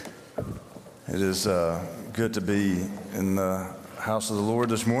It is good to be in the house of the Lord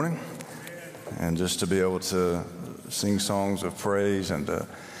this morning and just to be able to sing songs of praise and to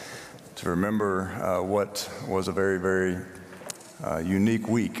remember what was a very, very unique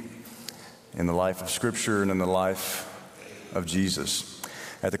week in the life of Scripture and in the life of Jesus.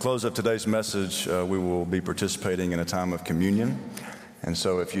 At the close of today's message, we will be participating in a time of communion. And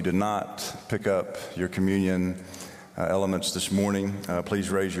so if you did not pick up your communion elements this morning, please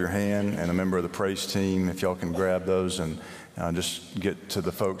raise your hand, and a member of the praise team, if y'all can grab those and just get to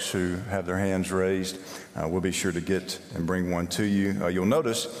the folks who have their hands raised, we'll be sure to get and bring one to you. You'll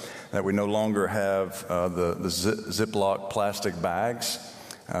notice that we no longer have the Ziploc plastic bags,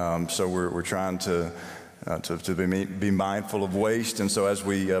 so we're trying to be mindful of waste. And so as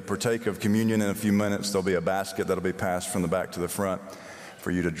we partake of communion in a few minutes, there'll be a basket that'll be passed from the back to the front for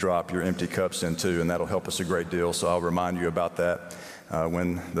you to drop your empty cups into, and that'll help us a great deal. So I'll remind you about that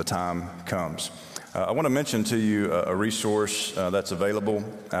when the time comes. I want to mention to you a resource that's available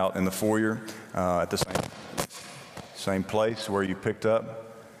out in the foyer at the same place where you picked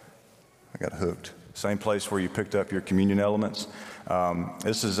up. I got hooked. Same place where you picked up your communion elements.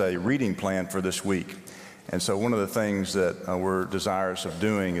 This is a reading plan for this week. And so one of the things that we're desirous of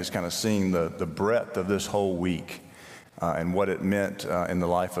doing is kind of seeing the breadth of this whole week. And what it meant in the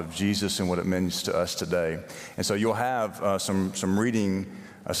life of Jesus and what it means to us today. And so you'll have some reading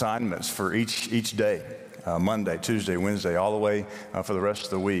assignments for each day, Monday, Tuesday, Wednesday, all the way for the rest of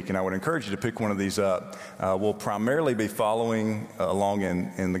the week. And I would encourage you to pick one of these up. We'll primarily be following along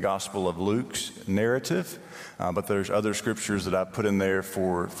in the Gospel of Luke's narrative, but there's other scriptures that I've put in there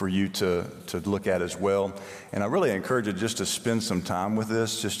for you to look at as well. And I really encourage you just to spend some time with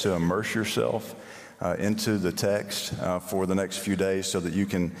this, just to immerse yourself into the text for the next few days so that you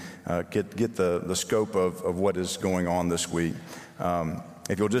can get the scope of what is going on this week.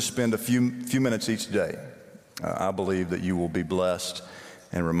 If you'll just spend a few minutes each day, I believe that you will be blessed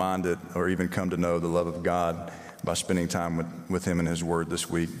and reminded or even come to know the love of God by spending time with Him and His Word this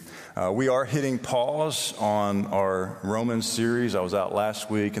week. We are hitting pause on our Romans series. I was out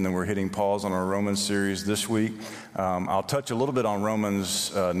last week, and then we're hitting pause on our Romans series this week. I'll touch a little bit on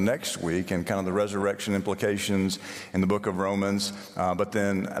Romans next week and kind of the resurrection implications in the book of Romans. But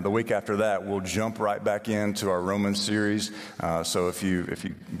then the week after that, we'll jump right back into our Romans series. So if you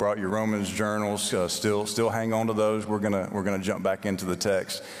brought your Romans journals, still hang on to those. We're gonna jump back into the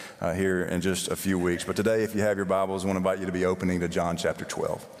text here in just a few weeks. But today, if you have your Bibles, I want to invite you to be opening to John chapter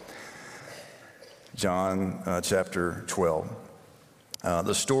 12. John chapter 12.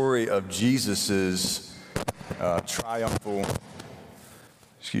 The story of Jesus's triumphal,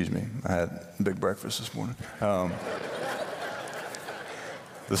 I had a big breakfast this morning.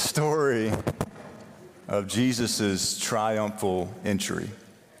 The story of Jesus's triumphal entry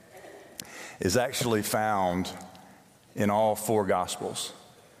is actually found in all four Gospels.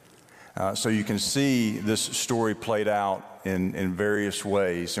 So you can see this story played out in various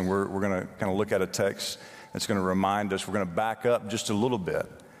ways, and we're going to kind of look at a text that's going to remind us. We're going to back up just a little bit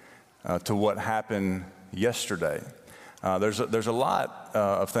to what happened yesterday. There's a lot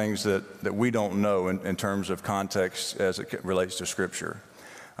of things that we don't know in terms of context as it relates to Scripture.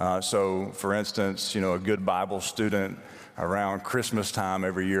 So, for instance, a good Bible student around Christmas time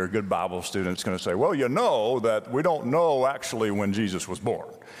every year, a good Bible student is going to say, well, that we don't know actually when Jesus was born.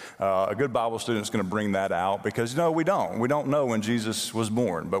 A good Bible student is going to bring that out because, we don't. We don't know when Jesus was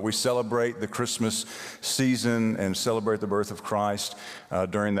born, but we celebrate the Christmas season and celebrate the birth of Christ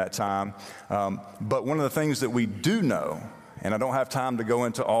during that time. But one of the things that we do know, and I don't have time to go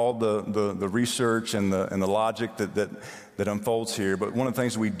into all the research and the logic that unfolds here, but one of the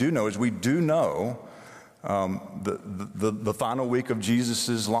things we do know is we do know the final week of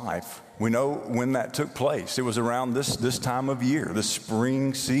Jesus' life. We know when that took place. It was around this time of year, the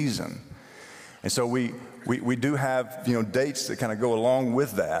spring season. And so we do have, dates that kind of go along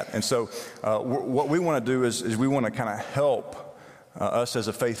with that. And so what we want to do is we want to kind of help us as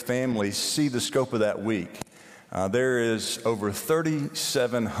a faith family see the scope of that week. There is over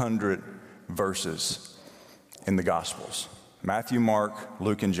 3,700 verses in the Gospels: Matthew, Mark,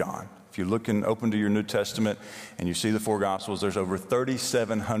 Luke, and John. If you look and open to your New Testament and you see the four Gospels, there's over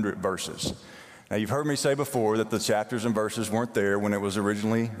 3,700 verses. Now, you've heard me say before that the chapters and verses weren't there when it was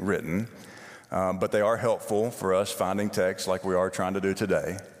originally written, but they are helpful for us finding text like we are trying to do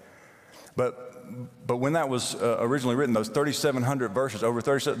today. But when that was originally written, those 3,700 verses, over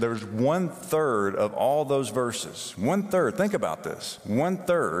 37, there was 1/3 of all those verses. 1/3, think about this.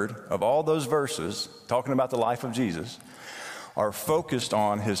 1/3 of all those verses, talking about the life of Jesus, are focused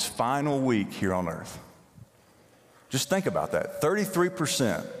on his final week here on earth. Just think about that.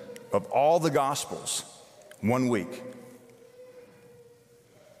 33% of all the Gospels, 1 week.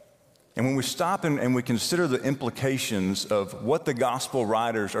 And when we stop and we consider the implications of what the gospel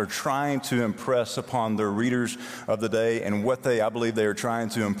writers are trying to impress upon their readers of the day and what I believe they are trying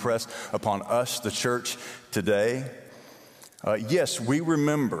to impress upon us, the church, today, yes, we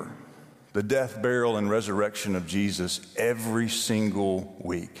remember the death, burial, and resurrection of Jesus every single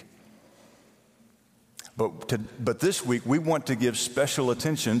week. But this week, we want to give special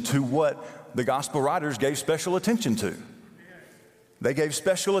attention to what the gospel writers gave special attention to. They gave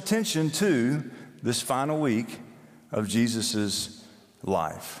special attention to this final week of Jesus'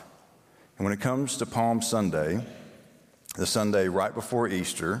 life. And when it comes to Palm Sunday, the Sunday right before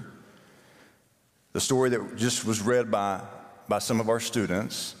Easter, the story that just was read by some of our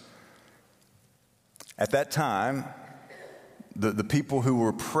students, at that time, the people who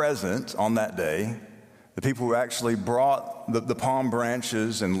were present on that day, the people who actually brought the palm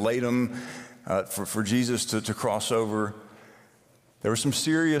branches and laid them for Jesus to cross over, there were some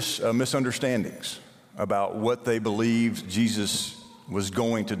serious misunderstandings about what they believed Jesus was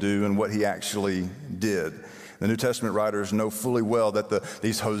going to do and what he actually did. The New Testament writers know fully well that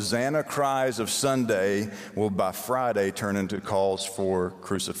these Hosanna cries of Sunday will by Friday turn into calls for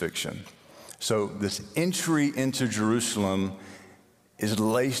crucifixion. So this entry into Jerusalem is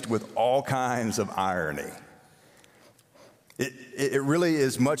laced with all kinds of irony. It really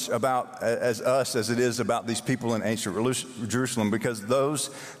is much about us as it is about these people in ancient Jerusalem, because those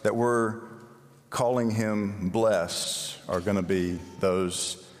that were calling him blessed are going to be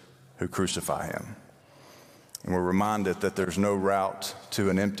those who crucify him. And we're reminded that there's no route to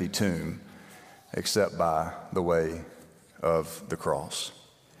an empty tomb except by the way of the cross.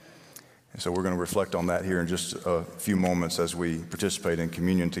 And so we're going to reflect on that here in just a few moments as we participate in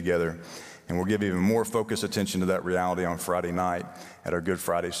communion together. And we'll give even more focused attention to that reality on Friday night at our Good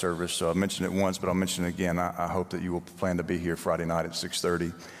Friday service. So I mentioned it once, but I'll mention it again. I hope that you will plan to be here Friday night at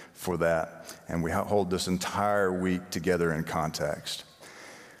 6:30 for that. And we hold this entire week together in context.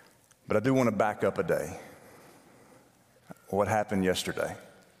 But I do want to back up a day. What happened yesterday?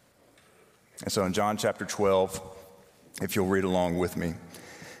 And so in John chapter 12, if you'll read along with me,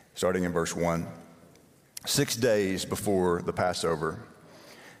 starting in verse 1, 6 days before the Passover,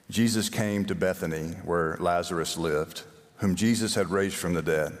 Jesus came to Bethany, where Lazarus lived, whom Jesus had raised from the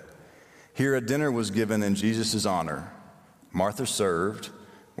dead. Here a dinner was given in Jesus' honor. Martha served,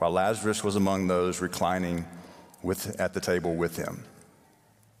 while Lazarus was among those reclining at the table with him.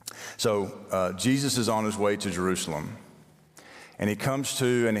 So Jesus is on his way to Jerusalem, and he comes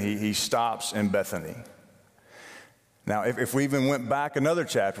to and he stops in Bethany. Now, if we even went back another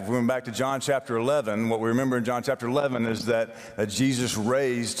chapter, if we went back to John chapter 11, what we remember in John chapter 11 is that Jesus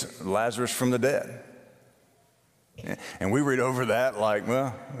raised Lazarus from the dead. And we read over that like,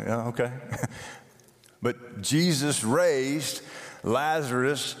 well, yeah, okay. But Jesus raised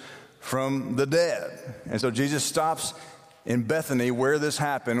Lazarus from the dead. And so Jesus stops in Bethany where this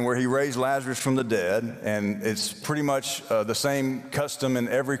happened, where he raised Lazarus from the dead. And it's pretty much the same custom in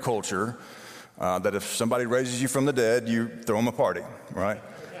every culture. That if somebody raises you from the dead, you throw them a party, right?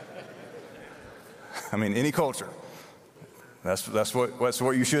 I mean, any culture. That's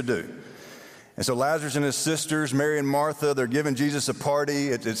what you should do. And so Lazarus and his sisters, Mary and Martha, they're giving Jesus a party.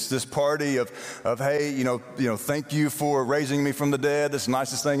 It's this party of hey, thank you for raising me from the dead. This is the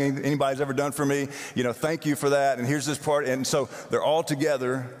nicest thing anybody's ever done for me. Thank you for that. And here's this party. And so they're all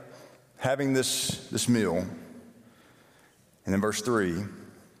together having this meal. And in verse 3,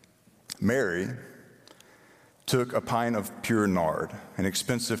 Mary took a pint of pure nard, an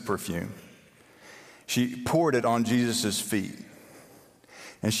expensive perfume. She poured it on Jesus' feet,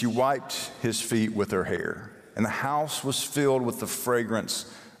 and she wiped his feet with her hair. And the house was filled with the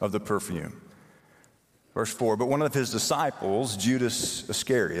fragrance of the perfume. Verse 4, but one of his disciples, Judas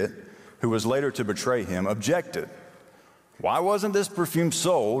Iscariot, who was later to betray him, objected. Why wasn't this perfume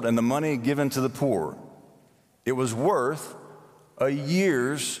sold and the money given to the poor? It was worth a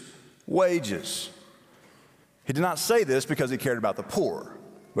year's wages. He did not say this because he cared about the poor,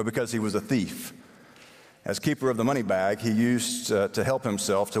 but because he was a thief. As keeper of the money bag, he used to help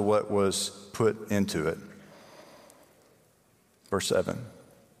himself to what was put into it. Verse 7,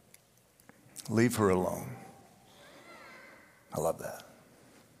 leave her alone. I love that.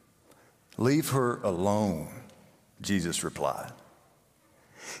 Leave her alone, Jesus replied.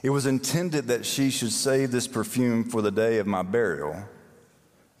 It was intended that she should save this perfume for the day of my burial.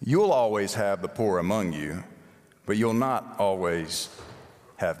 You'll always have the poor among you, but you'll not always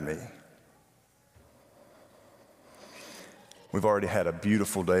have me. We've already had a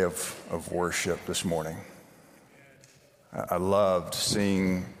beautiful day of worship this morning. I loved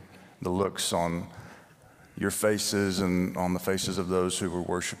seeing the looks on your faces and on the faces of those who were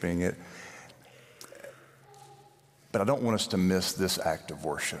worshiping it. But I don't want us to miss this act of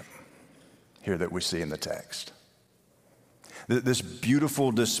worship here that we see in the text. This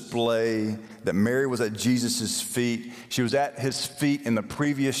beautiful display that Mary was at Jesus' feet. She was at his feet in the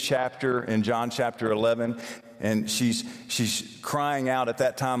previous chapter, in John chapter 11, and she's crying out at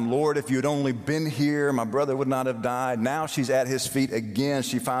that time, Lord, if you had only been here, my brother would not have died. Now she's at his feet again.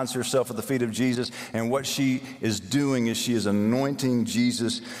 She finds herself at the feet of Jesus, and what she is doing is she is anointing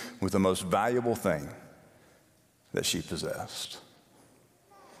Jesus with the most valuable thing that she possessed.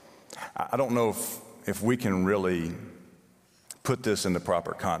 I don't know if we can really put this in the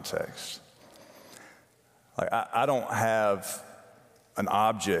proper context. Like I don't have an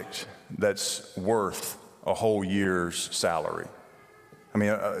object that's worth a whole year's salary. I mean,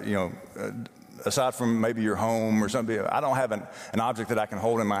 aside from maybe your home or something, I don't have an object that I can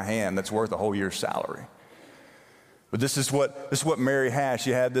hold in my hand that's worth a whole year's salary. But this is what Mary had.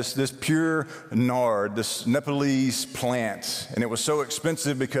 She had this pure nard, this Nepalese plant, and it was so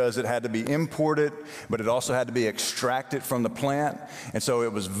expensive because it had to be imported, but it also had to be extracted from the plant, and so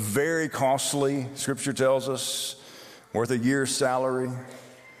it was very costly. Scripture tells us, worth a year's salary.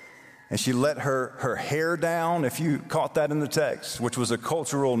 And she let her hair down, if you caught that in the text, which was a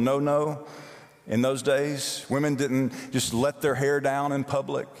cultural no-no in those days. Women didn't just let their hair down in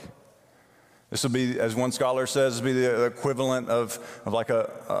public. This will be, as one scholar says, be the equivalent of like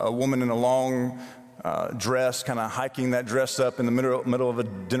a woman in a long dress, kind of hiking that dress up in the middle of a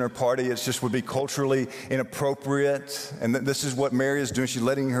dinner party. It just would be culturally inappropriate. And this is what Mary is doing. She's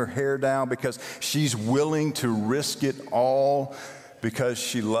letting her hair down because she's willing to risk it all because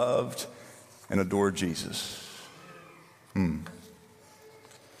she loved and adored Jesus. And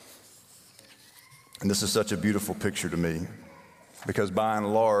this is such a beautiful picture to me because by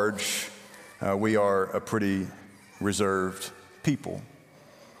and large, we are a pretty reserved people,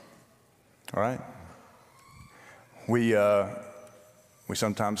 all right? We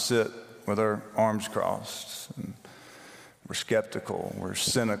sometimes sit with our arms crossed. And we're skeptical. We're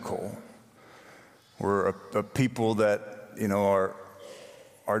cynical. We're a people that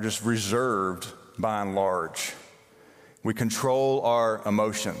are just reserved by and large. We control our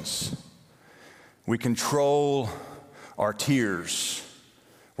emotions. We control our tears.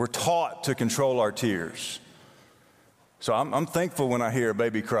 We're taught to control our tears. So I'm thankful when I hear a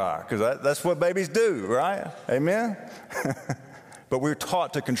baby cry, because that's what babies do, right? Amen? But we're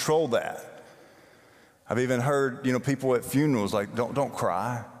taught to control that. I've even heard, people at funerals like, don't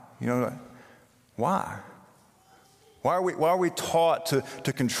cry. Why? Why are we taught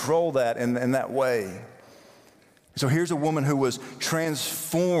to control that in that way? So here's a woman who was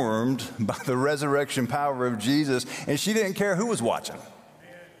transformed by the resurrection power of Jesus, and she didn't care who was watching.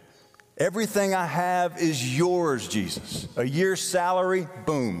 Everything I have is yours, Jesus. A year's salary,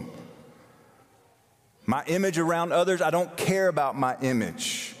 boom. My image around others, I don't care about my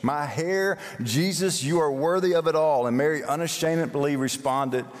image. My hair, Jesus, you are worthy of it all. And Mary unashamedly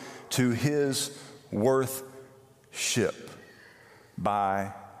responded to his worthship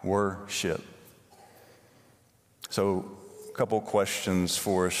by worship. So a couple questions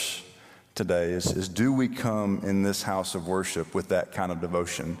for us today is do we come in this house of worship with that kind of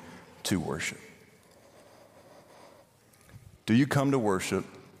devotion to worship? Do you come to worship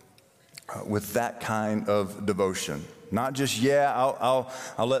with that kind of devotion? Not just, I'll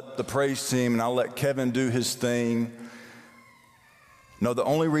let the praise team and I'll let Kevin do his thing. No, the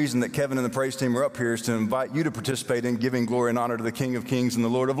only reason that Kevin and the praise team are up here is to invite you to participate in giving glory and honor to the King of Kings and the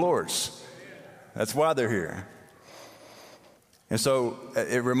Lord of Lords. That's why they're here. And so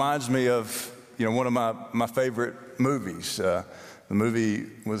it reminds me of, one of my favorite movies. The movie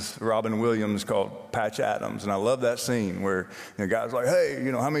with Robin Williams called Patch Adams. And I love that scene where the guy's like, hey,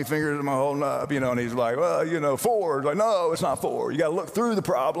 how many fingers am I holding up? And he's like, well, 4. It's like, no, it's not 4. You got to look through the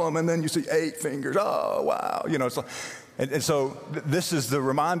problem, and then you see 8 fingers. Oh, wow. It's like, and so this is the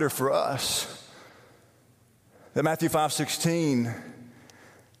reminder for us that Matthew 5:16,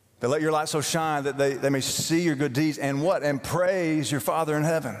 that let your light so shine that they may see your good deeds and what? And praise your Father in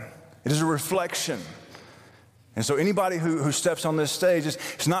heaven. It is a reflection. And so anybody who steps on this stage,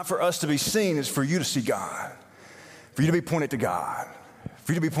 it's not for us to be seen, it's for you to see God, for you to be pointed to God,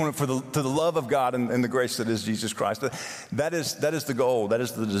 for you to be pointed to the love of God and the grace that is Jesus Christ. That is the goal, that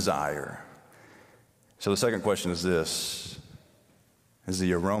is the desire. So the second question is this: is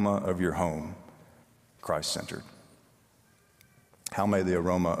the aroma of your home Christ-centered? How may the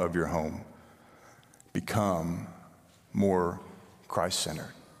aroma of your home become more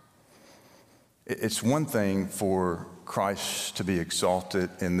Christ-centered? It's one thing for Christ to be exalted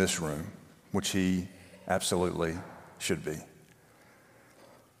in this room, which he absolutely should be.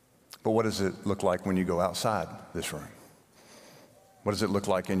 But what does it look like when you go outside this room? What does it look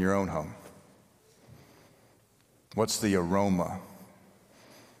like in your own home? What's the aroma?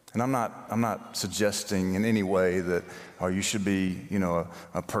 And I'm not suggesting in any way that, you should be,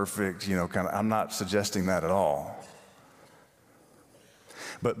 a perfect, I'm not suggesting that at all.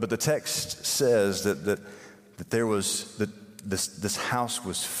 But the text says that there was, that this house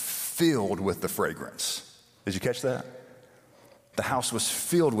was filled with the fragrance. Did you catch that? The house was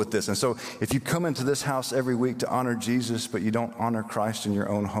filled with this. And so if you come into this house every week to honor Jesus, but you don't honor Christ in your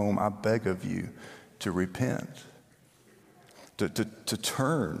own home, I beg of you to repent, to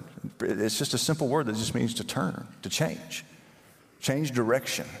turn. It's just a simple word that just means to turn, to change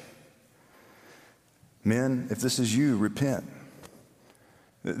direction. Men, if this is you, repent.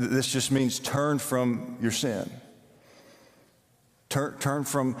 This just means turn from your sin. Turn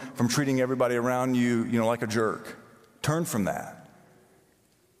from treating everybody around you, like a jerk. Turn from that.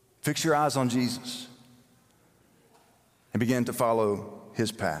 Fix your eyes on Jesus and begin to follow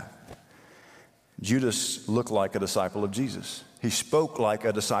his path. Judas looked like a disciple of Jesus. He spoke like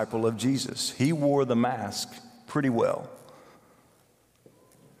a disciple of Jesus. He wore the mask pretty well.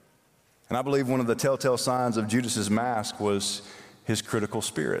 And I believe one of the telltale signs of Judas's mask was his critical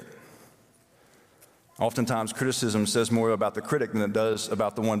spirit. Oftentimes, criticism says more about the critic than it does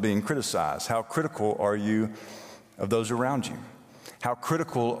about the one being criticized. How critical are you of those around you? How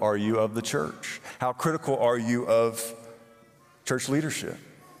critical are you of the church? How critical are you of church leadership?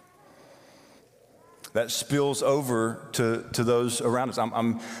 That spills over to those around us.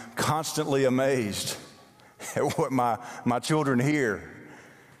 I'm constantly amazed at what my children hear.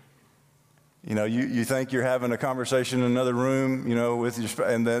 You think you're having a conversation in another room, with your,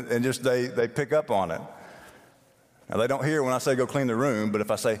 and they pick up on it. Now, they don't hear when I say go clean the room, but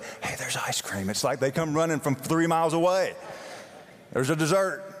if I say, hey, there's ice cream, it's like they come running from 3 miles away. There's a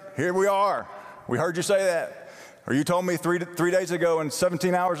dessert. Here we are. We heard you say that. Or you told me three days ago and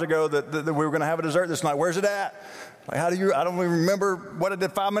 17 hours ago that we were going to have a dessert this night. Where's it at? Like, I don't even remember what I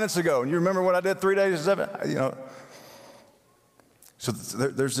did 5 minutes ago. And you remember what I did 3 days, So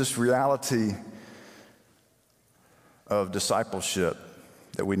there's this reality of discipleship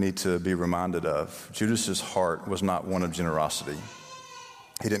that we need to be reminded of. Judas's heart was not one of generosity.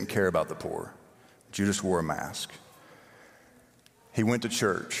 He didn't care about the poor. Judas wore a mask. He went to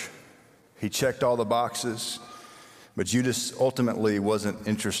church. He checked all the boxes, but Judas ultimately wasn't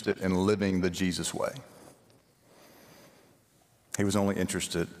interested in living the Jesus way. He was only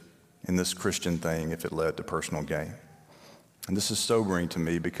interested in this Christian thing if it led to personal gain. And this is sobering to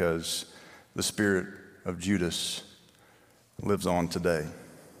me because the spirit of Judas lives on today.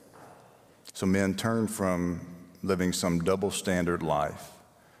 So men, turn from living some double standard life.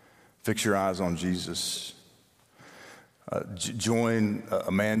 Fix your eyes on Jesus. Join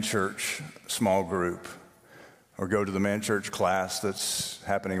a man church small group, or go to the man church class that's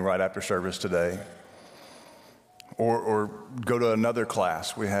happening right after service today. Or go to another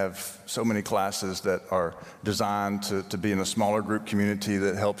class. We have so many classes that are designed to be in a smaller group community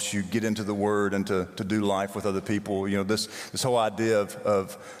that helps you get into the Word and to do life with other people. This whole idea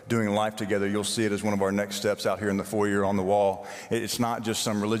of doing life together, you'll see it as one of our next steps out here in the foyer on the wall. It's not just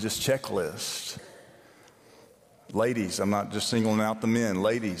some religious checklist. Ladies, I'm not just singling out the men.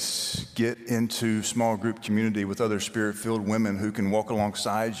 Ladies, get into small group community with other spirit-filled women who can walk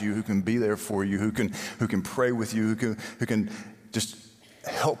alongside you, who can be there for you, who can pray with you, who can just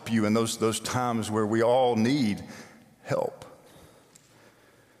help you in those times where we all need help.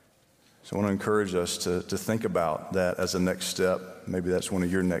 So I want to encourage us to think about that as a next step. Maybe that's one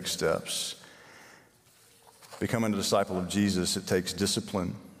of your next steps. Becoming a disciple of Jesus, it takes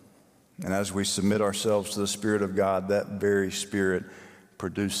discipline. And as we submit ourselves to the Spirit of God, that very Spirit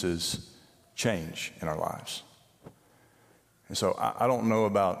produces change in our lives. And so I don't know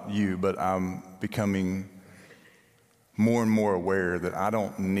about you, but I'm becoming more and more aware that I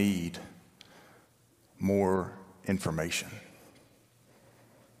don't need more information.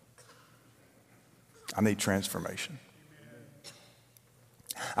 I need transformation.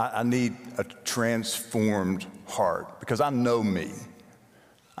 I need a transformed heart because I know me.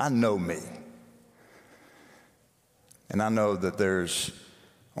 I know me. And I know that there's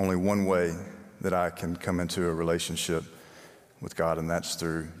only one way that I can come into a relationship with God, and that's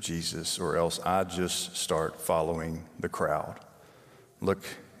through Jesus, or else I just start following the crowd. Look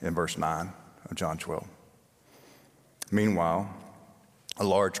in verse 9 of John 12. Meanwhile, a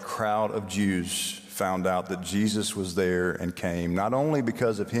large crowd of Jews found out that Jesus was there and came, not only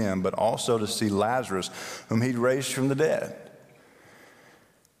because of him, but also to see Lazarus, whom he'd raised from the dead.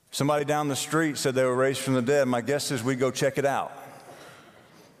 Somebody down the street said they were raised from the dead. My guess is we go check it out.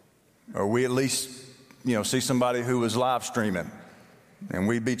 Or we at least, see somebody who was live streaming, and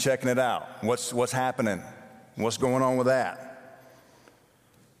we'd be checking it out. What's happening? What's going on with that?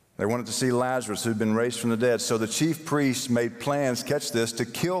 They wanted to see Lazarus, who'd been raised from the dead. So the chief priests made plans, catch this, to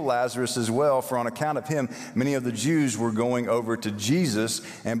kill Lazarus as well, for on account of him, many of the Jews were going over to Jesus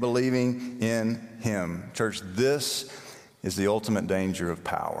and believing in him. Church, this is the ultimate danger of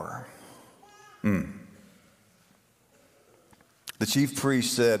power. The chief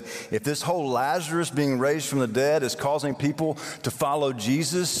priest said, if this whole Lazarus being raised from the dead is causing people to follow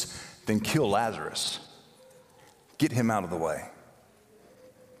Jesus, then kill Lazarus. Get him out of the way.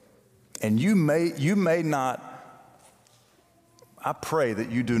 And you may not, I pray that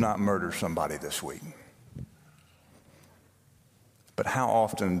you do not murder somebody this week. But how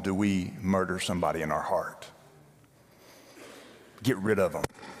often do we murder somebody in our heart? Get rid of them.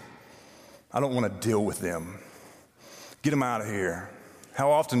 I don't want to deal with them. Get them out of here.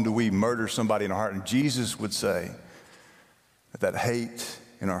 How often do we murder somebody in our heart? And Jesus would say that hate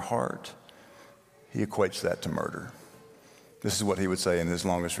in our heart, he equates that to murder. This is what he would say in his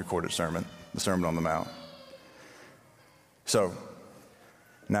longest recorded sermon, the Sermon on the Mount. So,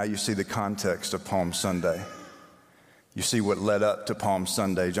 now you see the context of Palm Sunday. You see what led up to Palm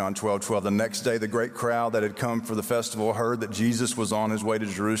Sunday, John 12:12. The next day, the great crowd that had come for the festival heard that Jesus was on his way to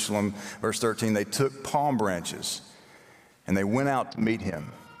Jerusalem. Verse 13, they took palm branches and they went out to meet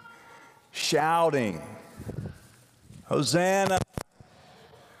him, shouting, Hosanna,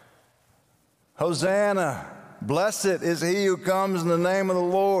 Hosanna. Blessed is he who comes in the name of the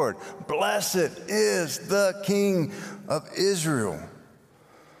Lord. Blessed is the King of Israel.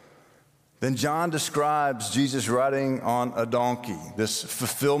 Then John describes Jesus riding on a donkey, this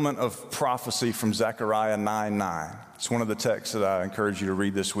fulfillment of prophecy from Zechariah 9:9. It's one of the texts that I encourage you to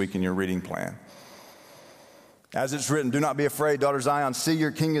read this week in your reading plan. As it's written, do not be afraid, daughter Zion. See,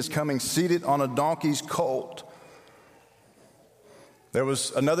 your king is coming, seated on a donkey's colt. There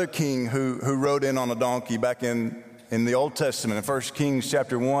was another king who rode in on a donkey back in the Old Testament. In 1 Kings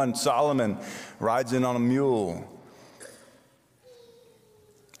chapter 1, Solomon rides in on a mule.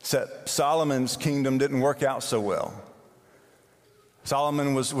 Except Solomon's kingdom didn't work out so well.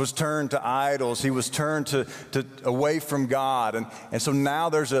 Solomon was turned to idols. He was turned to away from God. And so now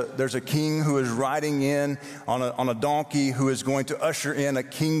there's a king who is riding in on a donkey who is going to usher in a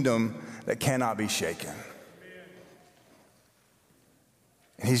kingdom that cannot be shaken.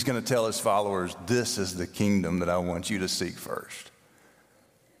 And he's going to tell his followers, this is the kingdom that I want you to seek first.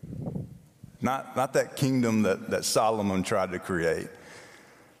 Not that kingdom that Solomon tried to create,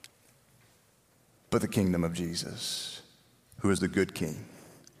 but the kingdom of Jesus, who is the good king.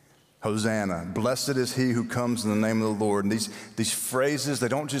 Hosanna, blessed is he who comes in the name of the Lord. And these phrases, they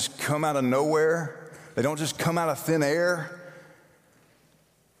don't just come out of nowhere. They don't just come out of thin air.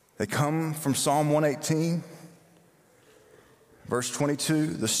 They come from Psalm 118. Verse 22,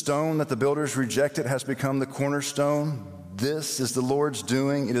 the stone that the builders rejected has become the cornerstone. This is the Lord's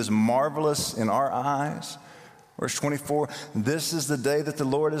doing. It is marvelous in our eyes. Verse 24, this is the day that the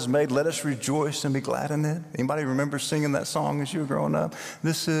Lord has made. Let us rejoice and be glad in it. Anybody remember singing that song as you were growing up?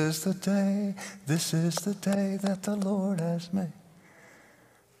 This is the day that the Lord has made.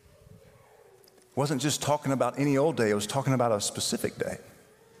 It wasn't just talking about any old day. It was talking about a specific day.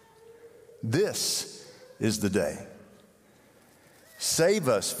 This is the day. Save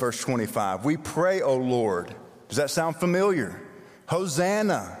us, verse 25. We pray, O Lord. Does that sound familiar?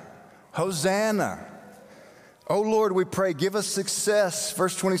 Hosanna, Hosanna. O Lord, we pray, give us success.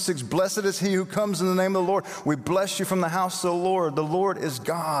 Verse 26, blessed is he who comes in the name of the Lord. We bless you from the house of the Lord. The Lord is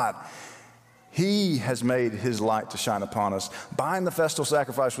God. He has made his light to shine upon us. Bind the festal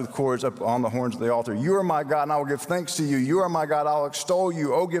sacrifice with cords up on the horns of the altar. You are my God, and I will give thanks to you. You are my God, I will extol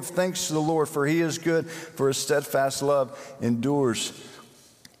you. Oh, give thanks to the Lord, for he is good, for his steadfast love endures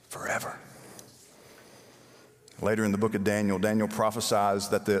forever. Later in the book of Daniel, Daniel prophesies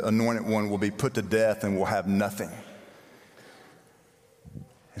that the anointed one will be put to death and will have nothing.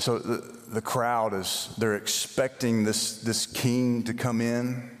 And so the crowd they're expecting this king to come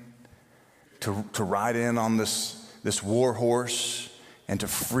in, to ride in on this war horse and to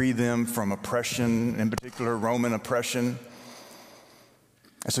free them from oppression, in particular Roman oppression.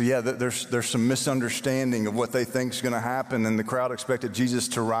 And so, there's some misunderstanding of what they think is going to happen, and the crowd expected Jesus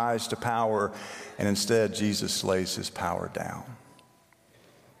to rise to power, and instead Jesus lays his power down.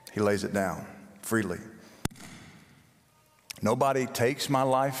 He lays it down freely. Nobody takes my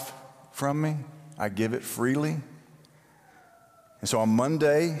life from me. I give it freely. And so on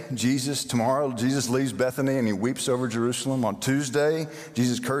Monday, tomorrow, Jesus leaves Bethany and he weeps over Jerusalem. On Tuesday,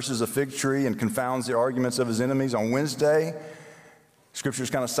 Jesus curses a fig tree and confounds the arguments of his enemies. On Wednesday, Scripture is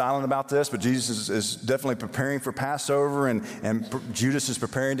kind of silent about this, but Jesus is definitely preparing for Passover, and Judas is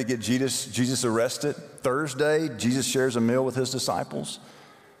preparing to get Jesus arrested. Thursday, Jesus shares a meal with his disciples.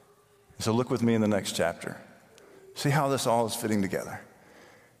 So look with me in the next chapter. See how this all is fitting together,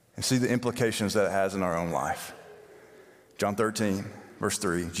 and see the implications that it has in our own life. John 13, verse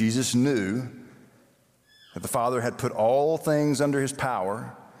 3, Jesus knew that the Father had put all things under his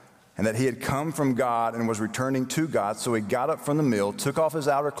power and that he had come from God and was returning to God. So he got up from the meal, took off his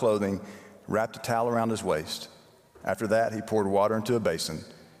outer clothing, wrapped a towel around his waist. After that, he poured water into a basin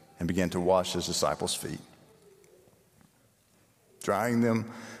and began to wash his disciples' feet, drying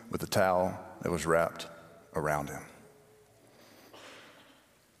them with the towel that was wrapped around him.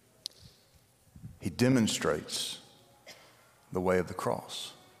 He demonstrates the way of the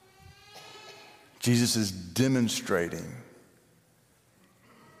cross. Jesus is demonstrating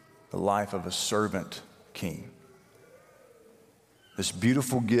the life of a servant king. This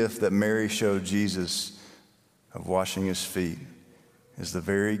beautiful gift that Mary showed Jesus of washing his feet is the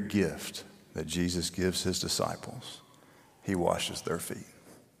very gift that Jesus gives his disciples. He washes their feet.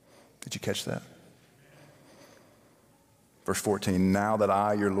 Did you catch that? Verse 14, now that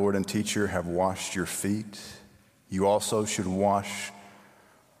I, your Lord and teacher, have washed your feet, you also should wash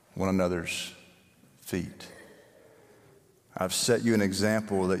one another's feet. I've set you an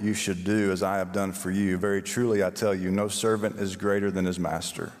example that you should do as I have done for you. Very truly, I tell you, no servant is greater than his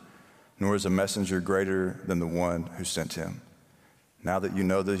master, nor is a messenger greater than the one who sent him. Now that you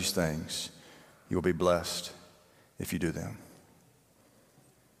know these things, you will be blessed if you do them.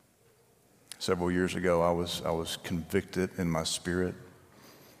 Several years ago, I was convicted in my spirit.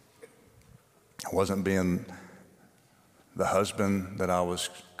 I wasn't being the husband that I was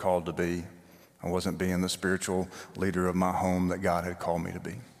called to be. I wasn't being the spiritual leader of my home that God had called me to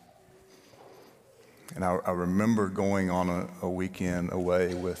be. And I remember going on a weekend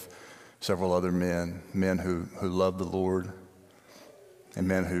away with several other men who loved the Lord and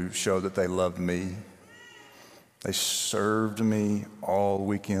men who showed that they loved me. They served me all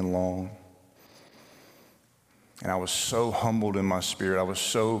weekend long. And I was so humbled in my spirit. I was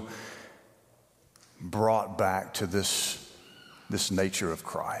so brought back to this nature of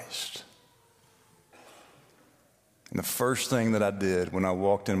Christ. And the first thing that I did when I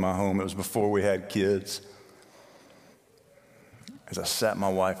walked in my home, it was before we had kids, is I sat my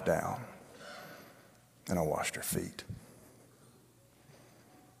wife down and I washed her feet.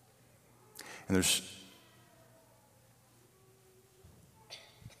 And there's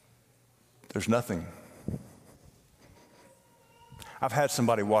nothing. I've had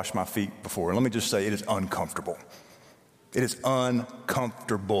somebody wash my feet before, and let me just say it is uncomfortable. It is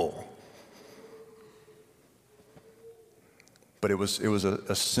uncomfortable. But it was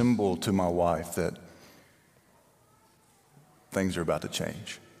a symbol to my wife that things are about to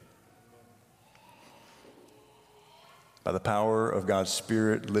change. By the power of God's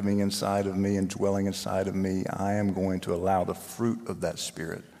Spirit living inside of me and dwelling inside of me, I am going to allow the fruit of that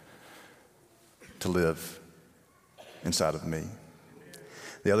Spirit to live inside of me.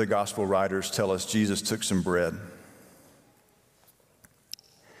 The other gospel writers tell us Jesus took some bread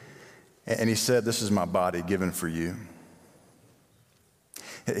and he said, "This is my body given for you."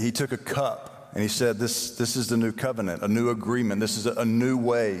 He took a cup and he said, this is the new covenant, a new agreement. This is a new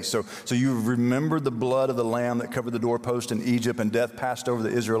way. So you remember the blood of the lamb that covered the doorpost in Egypt, and death passed over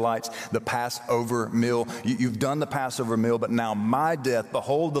the Israelites, the Passover meal. You've done the Passover meal, but now my death,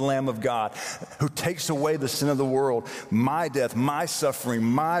 behold the Lamb of God who takes away the sin of the world. My death, my suffering,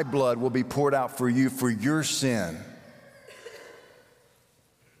 my blood will be poured out for you, for your sin.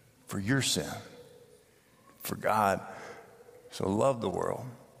 For your sin. For God so loved the world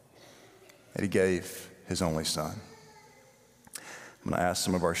that he gave his only son. I'm going to ask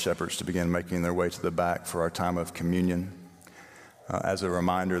some of our shepherds to begin making their way to the back for our time of communion. As a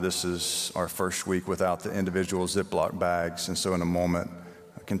reminder, this is our first week without the individual Ziploc bags, and so in a moment,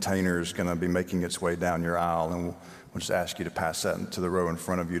 a container is going to be making its way down your aisle, and we'll just ask you to pass that to the row in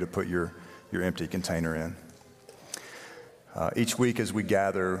front of you to put your empty container in. Each week as we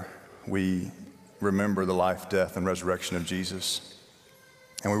gather, we remember the life, death, and resurrection of Jesus.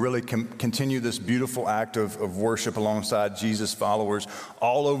 And we really continue this beautiful act of worship alongside Jesus' followers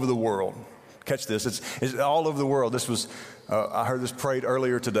all over the world. Catch this, it's all over the world. This was, I heard this prayed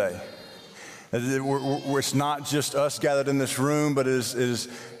earlier today. It's not just us gathered in this room, but it is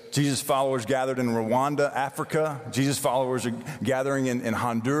Jesus followers gathered in Rwanda, Africa. Jesus followers are gathering in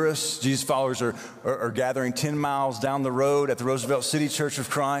Honduras. Jesus followers are gathering 10 miles down the road at the Roosevelt City Church of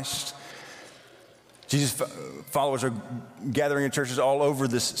Christ. Jesus followers are gathering in churches all over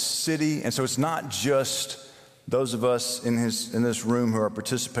this city. And so it's not just those of us in this room who are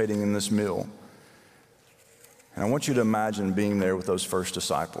participating in this meal. And I want you to imagine being there with those first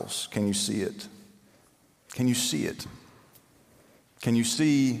disciples. Can you see it? Can you see it? Can you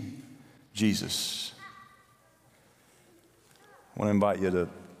see Jesus? I want to invite you to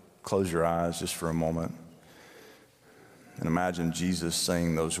close your eyes just for a moment and imagine Jesus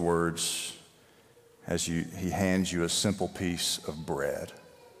saying those words as he hands you a simple piece of bread.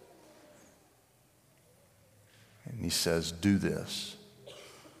 And he says, do this.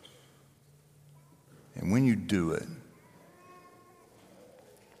 And when you do it,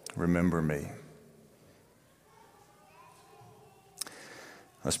 remember me.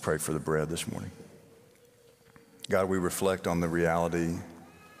 Let's pray for the bread this morning. God, we reflect on the reality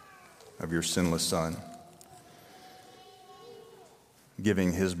of your sinless Son,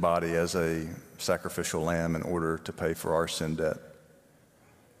 giving his body as a sacrificial lamb in order to pay for our sin debt.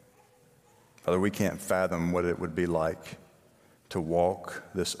 Father, we can't fathom what it would be like to walk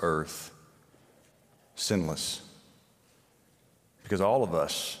this earth sinless, because all of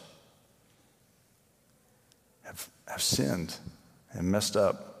us have sinned and messed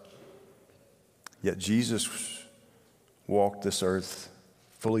up. Yet Jesus walked this earth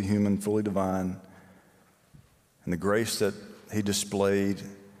fully human, fully divine, and the grace that he displayed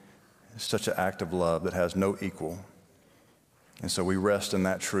is such an act of love that has no equal. And so we rest in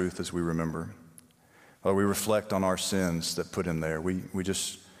that truth as we remember. While we reflect on our sins that put in there, we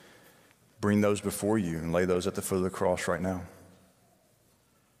just bring those before you and lay those at the foot of the cross right now.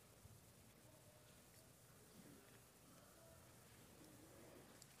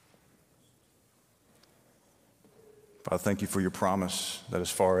 Father, thank you for your promise that as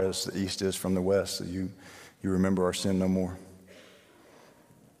far as the east is from the west, that you remember our sin no more.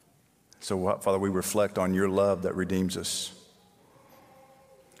 So, Father, we reflect on your love that redeems us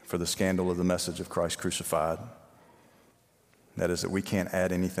for the scandal of the message of Christ crucified. That is that we can't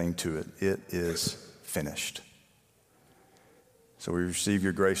add anything to it. It is finished. So we receive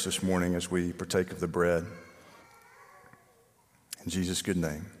your grace this morning as we partake of the bread. In Jesus' good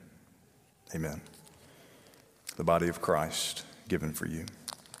name, amen. The body of Christ given for you.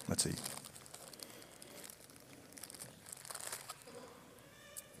 Let's eat.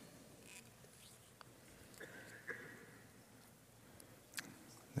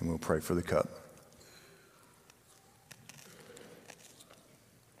 And we'll pray for the cup.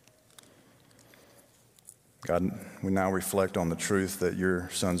 God, we now reflect on the truth that your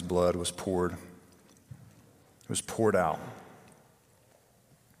Son's blood was poured. It was poured out.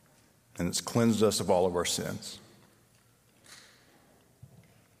 And it's cleansed us of all of our sins.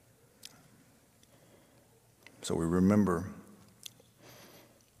 So we remember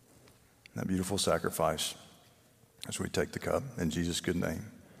that beautiful sacrifice as we take the cup in Jesus' good name.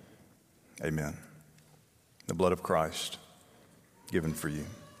 Amen. The blood of Christ given for you.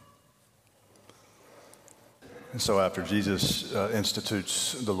 And so after Jesus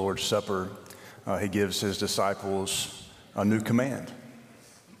institutes the Lord's Supper, he gives his disciples a new command.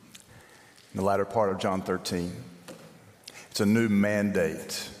 In the latter part of John 13, it's a new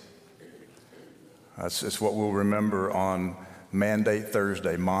mandate. It's what we'll remember on Mandate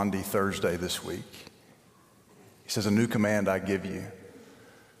Thursday, Maundy Thursday this week. He says, a new command I give you,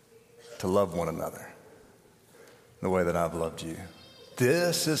 to love one another the way that I've loved you.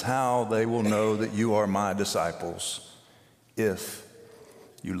 This is how they will know that you are my disciples, if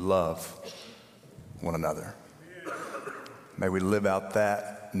you love one another. May we live out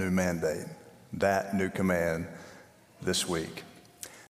that new mandate, that new command this week.